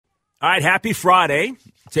All right, happy Friday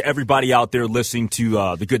to everybody out there listening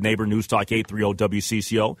to the Good Neighbor News Talk 830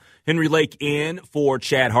 WCCO. Henry Lake in for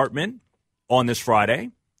Chad Hartman on this Friday.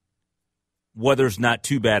 Weather's not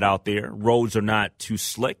too bad out there. Roads are not too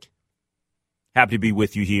slick. Happy to be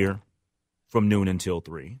with you here from noon until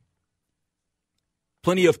 3.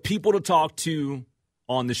 Plenty of people to talk to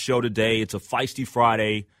on the show today. It's a feisty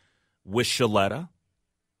Friday with Shaletta. I'm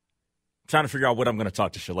trying to figure out what I'm going to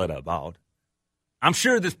talk to Shaletta about. I'm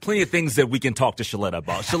sure there's plenty of things that we can talk to Shaletta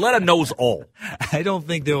about. Shaletta knows all. I don't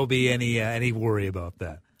think there will be any worry about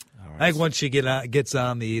that. All right. I think once she gets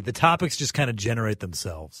on, the topics just kind of generate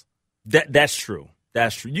themselves. That's true.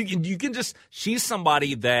 That's true. You can just, she's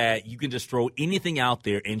somebody that you can just throw anything out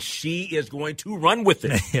there and she is going to run with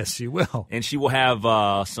it. Yes, she will. And she will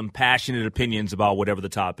have some passionate opinions about whatever the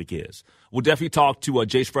topic is. We'll definitely talk to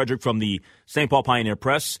Jace Frederick from the St. Paul Pioneer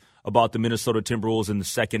Press about the Minnesota Timberwolves in the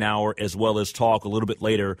second hour, as well as talk a little bit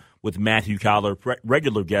later with Matthew Collar,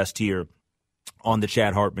 regular guest here on the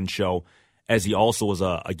Chad Hartman Show, as he also was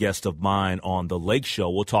a guest of mine on the Lake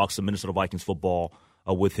Show. We'll talk some Minnesota Vikings football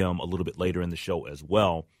with him a little bit later in the show as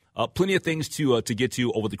well. Plenty of things to get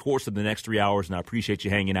to over the course of the next 3 hours, and I appreciate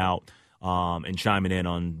you hanging out and chiming in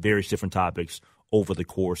on various different topics over the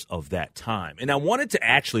course of that time. And I wanted to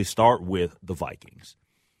actually start with the Vikings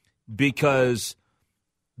because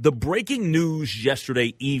the breaking news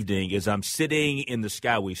yesterday evening as I'm sitting in the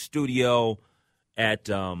Skyway studio at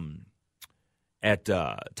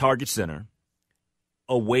Target Center,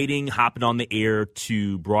 hopping on the air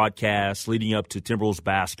to broadcast leading up to Timberwolves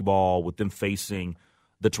basketball with them facing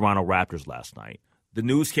the Toronto Raptors last night. The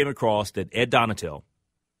news came across that Ed Donatel,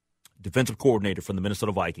 defensive coordinator from the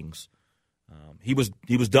Minnesota Vikings, he was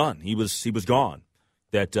done. He was gone.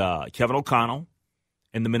 That Kevin O'Connell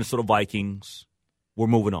and the Minnesota Vikings were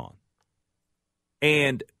moving on.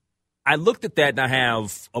 And I looked at that and I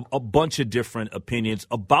have a bunch of different opinions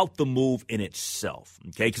about the move in itself.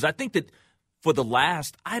 Okay, because I think that for the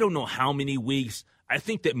last, I don't know how many weeks, I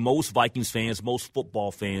think that most Vikings fans, most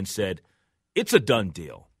football fans said, it's a done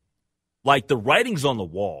deal. Like the writing's on the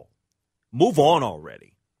wall. Move on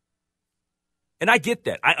already. And I get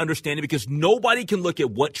that. I understand it because nobody can look at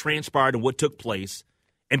what transpired and what took place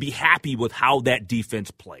and be happy with how that defense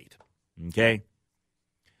played. Okay?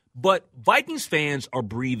 But Vikings fans are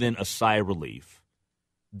breathing a sigh of relief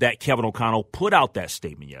that Kevin O'Connell put out that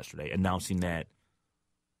statement yesterday announcing that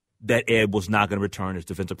Ed was not going to return as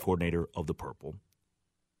defensive coordinator of the Purple.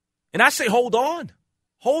 And I say, hold on.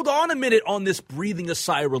 Hold on a minute on this breathing a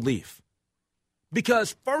sigh of relief.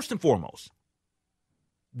 Because first and foremost,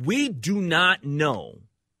 we do not know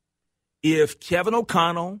if Kevin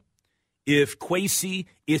O'Connell, if Kwesi,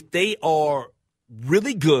 if they are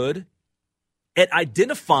really good at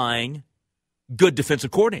identifying good defensive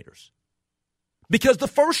coordinators. Because the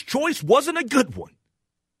first choice wasn't a good one.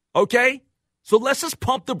 Okay? So let's just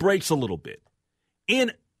pump the brakes a little bit.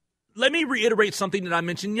 And let me reiterate something that I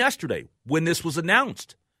mentioned yesterday when this was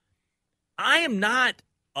announced. I am not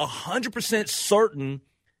 100% certain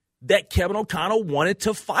that Kevin O'Connell wanted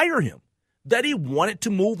to fire him, that he wanted to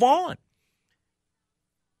move on.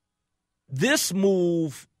 This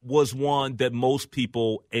move was one that most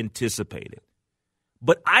people anticipated.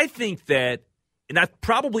 But I think that, and I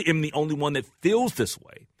probably am the only one that feels this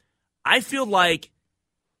way, I feel like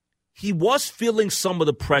he was feeling some of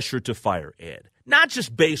the pressure to fire Ed, not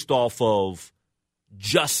just based off of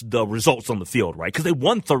just the results on the field, right? Because they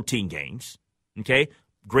won 13 games, okay?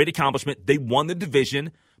 Great accomplishment. They won the division,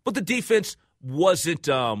 but the defense wasn't,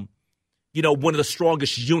 one of the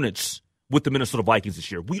strongest units with the Minnesota Vikings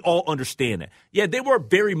this year. We all understand that. Yeah, they were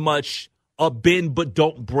very much a bend but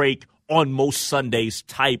don't break on most Sundays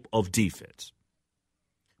type of defense.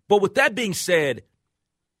 But with that being said,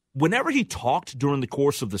 whenever he talked during the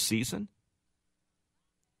course of the season,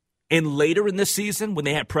 and later in this season when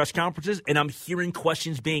they had press conferences, and I'm hearing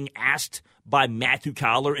questions being asked by Matthew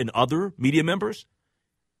Collar and other media members,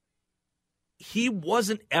 he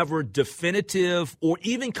wasn't ever definitive or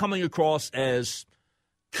even coming across as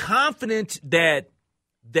confident that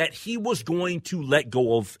he was going to let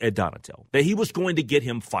go of Ed Donatel, that he was going to get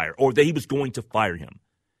him fired, or that he was going to fire him.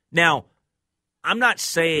 Now, I'm not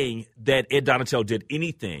saying that Ed Donatel did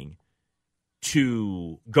anything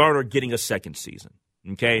to garner getting a second season,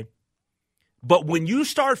 okay? But when you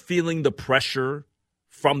start feeling the pressure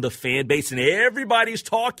from the fan base and everybody's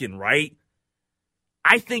talking, right,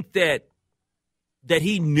 I think that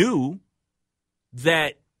he knew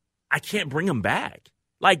that I can't bring him back.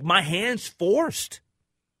 Like, my hand's forced.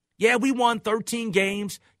 Yeah, we won 13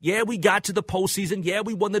 games. Yeah, we got to the postseason. Yeah,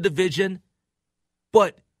 we won the division.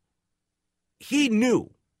 But he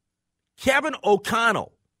knew, Kevin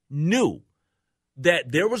O'Connell knew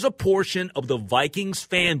that there was a portion of the Vikings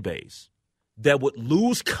fan base that would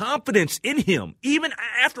lose confidence in him, even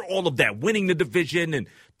after all of that, winning the division and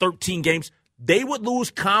 13 games. They would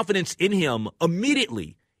lose confidence in him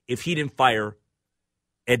immediately if he didn't fire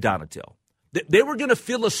Ed Donatell. They were going to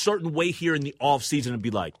feel a certain way here in the offseason and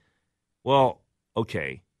be like, well,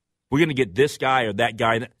 okay, we're going to get this guy or that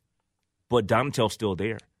guy, but Donatell's still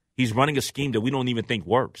there. He's running a scheme that we don't even think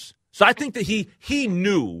works. So I think that he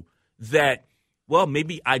knew that, well,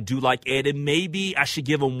 maybe I do like Ed, and maybe I should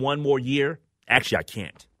give him one more year. Actually, I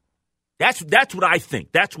can't. That's what I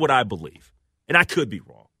think. That's what I believe. And I could be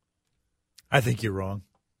wrong. I think you're wrong.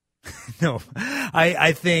 No.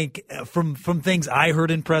 I think from things I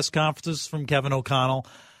heard in press conferences from Kevin O'Connell,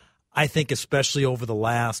 I think especially over the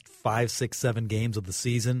last 5, 6, 7 games of the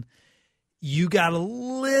season, you got a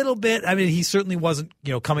little bit. I mean, he certainly wasn't,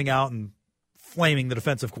 coming out and flaming the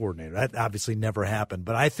defensive coordinator. That obviously never happened.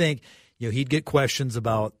 But I think, he'd get questions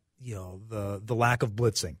about, the lack of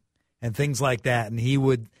blitzing and things like that. And he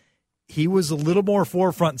was a little more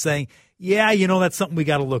forefront saying, yeah, that's something we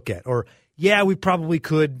got to look at. Or, yeah, we probably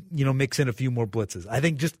could, mix in a few more blitzes. I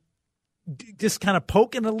think just kind of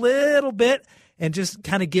poking a little bit and just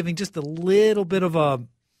kind of giving just a little bit of a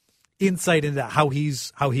insight into how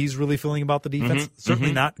he's really feeling about the defense.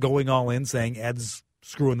 Certainly not going all in, saying Ed's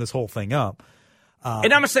screwing this whole thing up.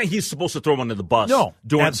 And I'm not saying he's supposed to throw him under the bus. No,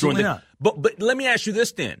 absolutely not. But let me ask you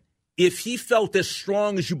this then. If he felt as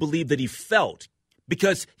strong as you believe that he felt,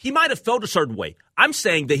 because he might have felt a certain way. I'm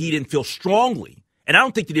saying that he didn't feel strongly, and I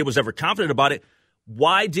don't think that he was ever confident about it.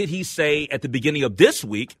 Why did he say at the beginning of this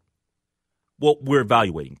week, well, we're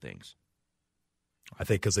evaluating things? I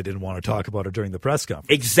think because they didn't want to talk about it during the press conference.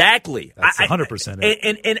 Exactly. That's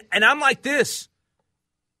 100%. And I'm like this.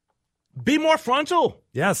 Be more frontal.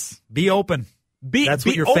 Yes. Be open. That's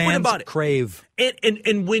what your fans crave.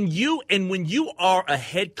 And when you are a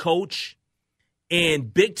head coach in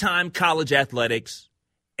big time college athletics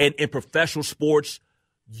and in professional sports,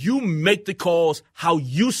 you make the calls how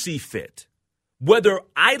you see fit. Whether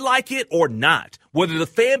I like it or not, whether the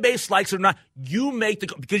fan base likes it or not, you make the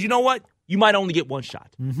call. Because you know what? You might only get one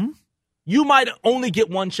shot. Mm-hmm. You might only get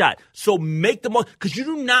one shot. So make the most, because you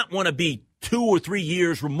do not want to be 2 or 3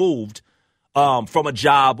 years removed from a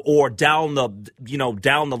job or down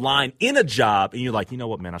the line in a job, and you're like, you know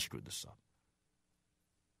what, man, I screwed this up.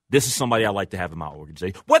 This is somebody I like to have in my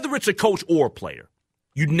organization, whether it's a coach or a player.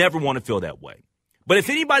 You never want to feel that way. But if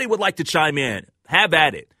anybody would like to chime in, have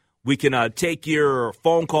at it. We can take your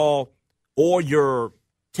phone call or your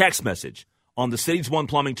text message on the Cities One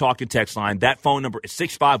Plumbing Talk and Text line. That phone number is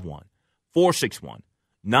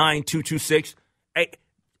 651-461-9226. Hey,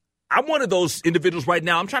 I'm one of those individuals right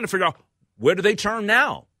now. I'm trying to figure out, where do they turn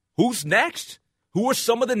now? Who's next? Who are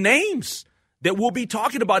some of the names that we'll be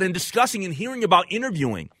talking about and discussing and hearing about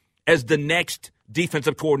interviewing as the next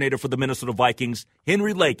defensive coordinator for the Minnesota Vikings?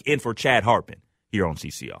 Henry Lake in for Chad Hartman here on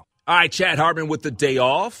CCO. All right, Chad Hartman with the day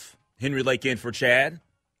off. Henry Lake in for Chad.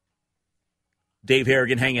 Dave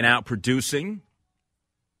Harrigan hanging out, producing.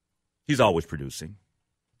 He's always producing.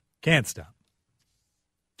 Can't stop.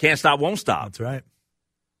 Can't stop, won't stop. That's right.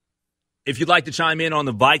 If you'd like to chime in on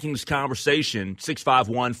the Vikings conversation,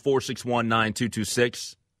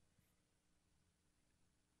 651-461-9226.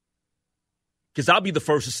 Because I'll be the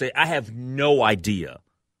first to say I have no idea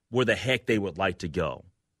where the heck they would like to go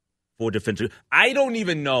for defensive. I don't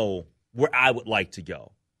even know where I would like to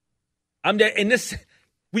go. I'm there, and this.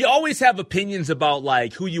 We always have opinions about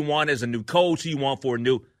like who you want as a new coach, who you want for a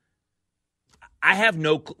new. I have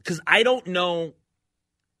no, because I don't know.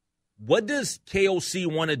 What does KOC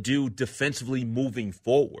want to do defensively moving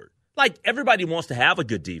forward? Like, everybody wants to have a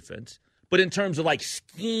good defense, but in terms of like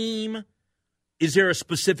scheme, is there a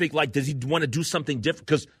specific, like, does he want to do something different?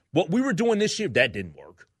 Because what we were doing this year, that didn't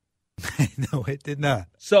work. No, it did not.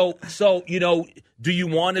 So do you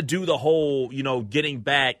want to do the whole, getting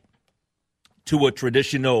back to a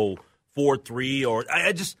traditional 4-3, or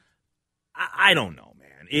I don't know,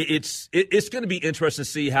 man. It's going to be interesting to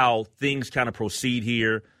see how things kind of proceed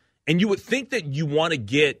here. And you would think that you want to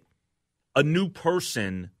get a new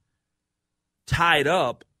person tied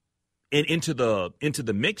up and into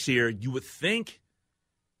the mix here. You would think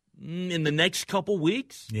in the next couple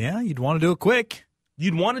weeks. Yeah, you'd want to do it quick.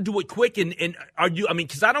 You'd want to do it quick. And are you? I mean,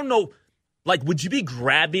 because I don't know. Like, would you be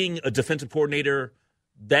grabbing a defensive coordinator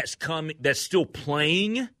that's still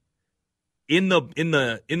playing in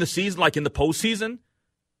the season, like in the postseason?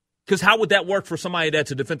 Because how would that work for somebody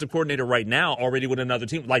that's a defensive coordinator right now already with another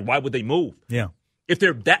team? Like, why would they move? Yeah. If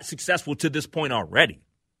they're that successful to this point already,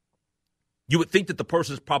 you would think that the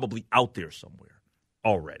person's probably out there somewhere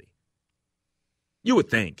already. You would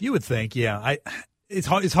think. You would think, yeah.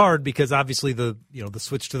 It's hard because obviously the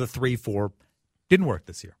switch to the 3-4 didn't work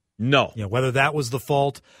this year. No. Whether that was the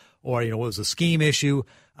fault or it was a scheme issue.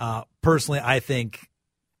 Personally, I think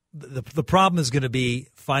the problem is going to be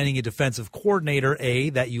finding a defensive coordinator,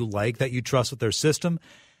 that you like, that you trust with their system,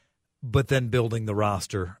 but then building the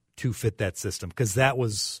roster to fit that system. Because that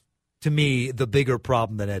was, to me, the bigger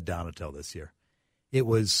problem than Ed Donatel this year. It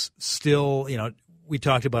was still, we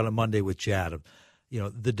talked about it Monday with Chad,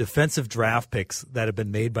 the defensive draft picks that have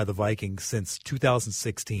been made by the Vikings since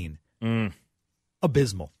 2016.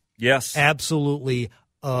 Abysmal. Yes. Absolutely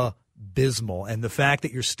abysmal. And the fact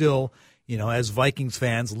that you're still, as Vikings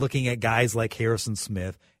fans, looking at guys like Harrison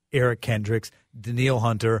Smith, Eric Kendricks, Danielle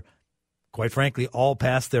Hunter, quite frankly, all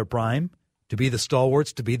past their prime, to be the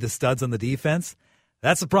stalwarts, to be the studs on the defense,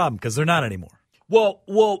 that's a problem because they're not anymore.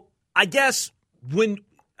 Well, I guess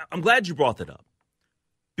I'm glad you brought that up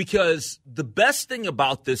because the best thing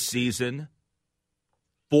about this season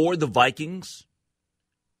for the Vikings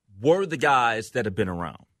were the guys that have been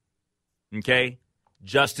around. Okay?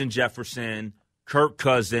 Justin Jefferson, Kirk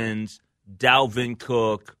Cousins, Dalvin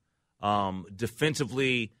Cook,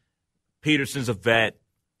 defensively, Peterson's a vet.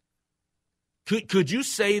 Could you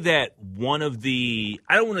say that one of the –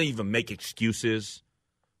 I don't want to even make excuses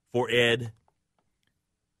for Ed,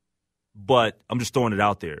 but I'm just throwing it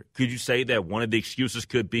out there. Could you say that one of the excuses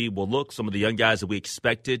could be, well, look, some of the young guys that we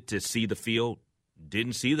expected to see the field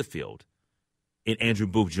didn't see the field in Andrew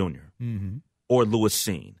Booth Jr. Or Lewis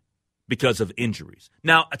Cine because of injuries.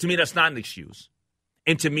 Now, to me, that's not an excuse.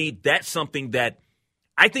 And to me, that's something that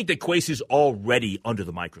I think that Kwesi's already under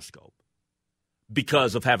the microscope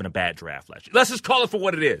because of having a bad draft last year. Let's just call it for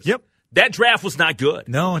what it is. Yep. That draft was not good.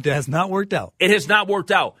 No, it has not worked out. It has not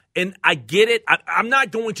worked out. And I get it. I'm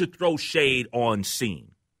not going to throw shade on Cine,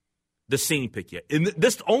 the Cine pick yet. And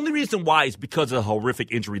this the only reason why is because of the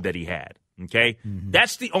horrific injury that he had. Okay?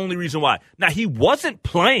 That's the only reason why. Now, he wasn't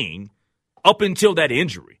playing up until that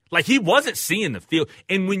injury. Like, he wasn't seeing the field.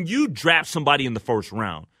 And when you draft somebody in the first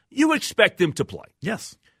round, you expect them to play.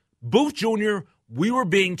 Yes. Booth Jr., we were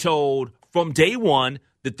being told from day one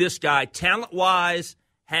that this guy, talent-wise,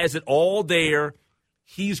 has it all there.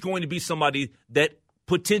 He's going to be somebody that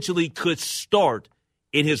potentially could start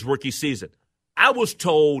in his rookie season. I was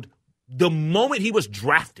told the moment he was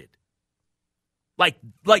drafted, like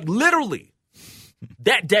literally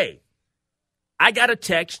that day, I got a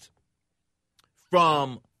text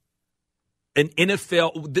from an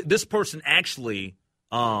NFL. This person actually,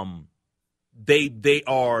 they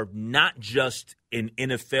are not just an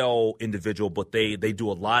NFL individual, but they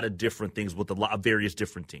do a lot of different things with a lot of various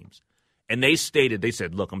different teams. And they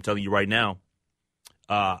said, look, I'm telling you right now,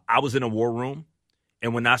 I was in a war room,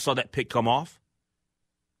 and when I saw that pick come off,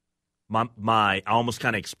 I almost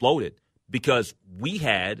kind of exploded because we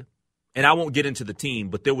had, and I won't get into the team,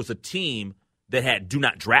 but there was a team that had do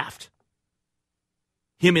not draft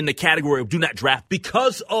him in the category of do not draft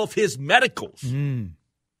because of his medicals. And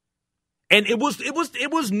it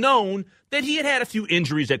was known that he had a few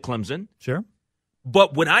injuries at Clemson. Sure.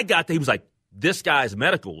 But when I got there, he was like, this guy's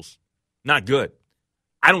medicals, not good.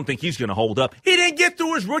 I don't think he's going to hold up. He didn't get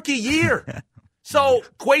through his rookie year. So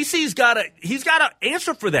Kwesi's got to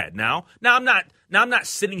answer for that now. Now I'm not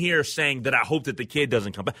sitting here saying that I hope that the kid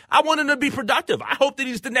doesn't come back. I want him to be productive. I hope that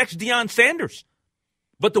he's the next Deion Sanders.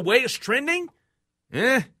 But the way it's trending,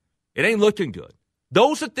 it ain't looking good.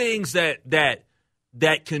 Those are things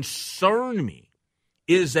that concern me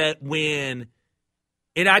is that when,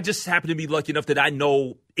 and I just happen to be lucky enough that I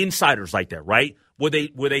know insiders like that, right? Where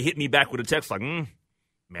they hit me back with a text like,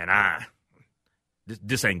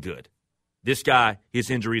 this ain't good. This guy, his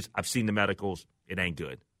injuries, I've seen the medicals, it ain't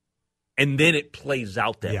good. And then it plays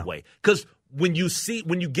out that way. Because when you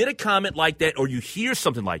get a comment like that or you hear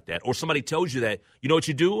something like that or somebody tells you that, you know what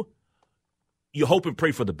you do? You hope and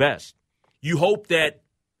pray for the best. You hope that,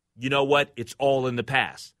 you know what, it's all in the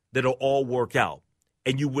past, that it'll all work out,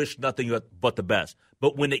 and you wish nothing but the best.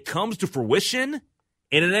 But when it comes to fruition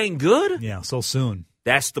and it ain't good, so soon.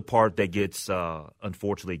 That's the part that gets,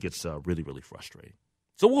 unfortunately, really, really frustrating.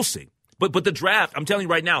 So we'll see. But the draft, I'm telling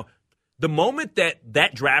you right now, the moment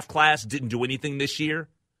that draft class didn't do anything this year,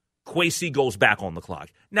 Kwesi goes back on the clock.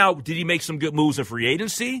 Now, did he make some good moves in free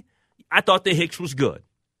agency? I thought that Hicks was good.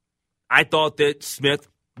 I thought that Smith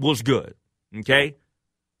was good. Okay?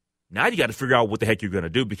 Now you got to figure out what the heck you're going to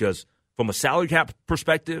do because from a salary cap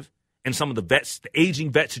perspective and some of the vets, the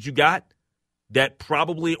aging vets that you got that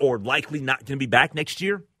probably or likely not going to be back next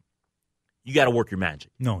year, you got to work your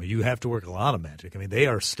magic. No, you have to work a lot of magic. I mean, they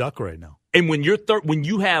are stuck right now. And when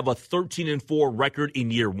you have a 13-4 record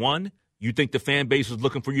in year one, You think the fan base is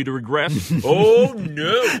looking for you to regress? Oh,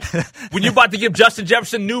 no. When you're about to give Justin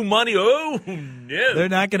Jefferson new money, oh, no. They're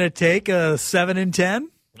not going to take a 7-10?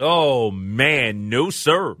 Oh, man, no,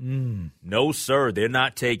 sir. No, sir, they're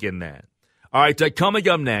not taking that. All right, coming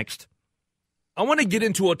up next, I want to get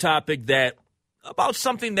into a topic about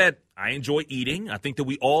something that I enjoy eating. I think that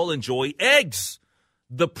we all enjoy eggs.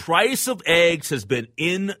 The price of eggs has been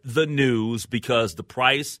in the news because the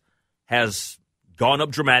price has gone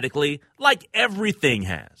up dramatically, like everything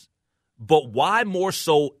has. But why more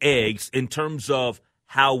so eggs in terms of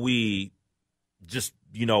how we just,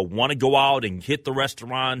 want to go out and hit the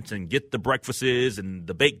restaurants and get the breakfasts and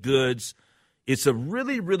the baked goods? It's a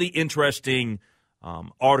really, really interesting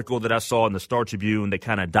article that I saw in the Star Tribune that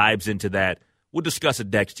kind of dives into that. We'll discuss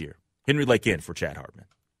it next year. Henry Lake in for Chad Hartman.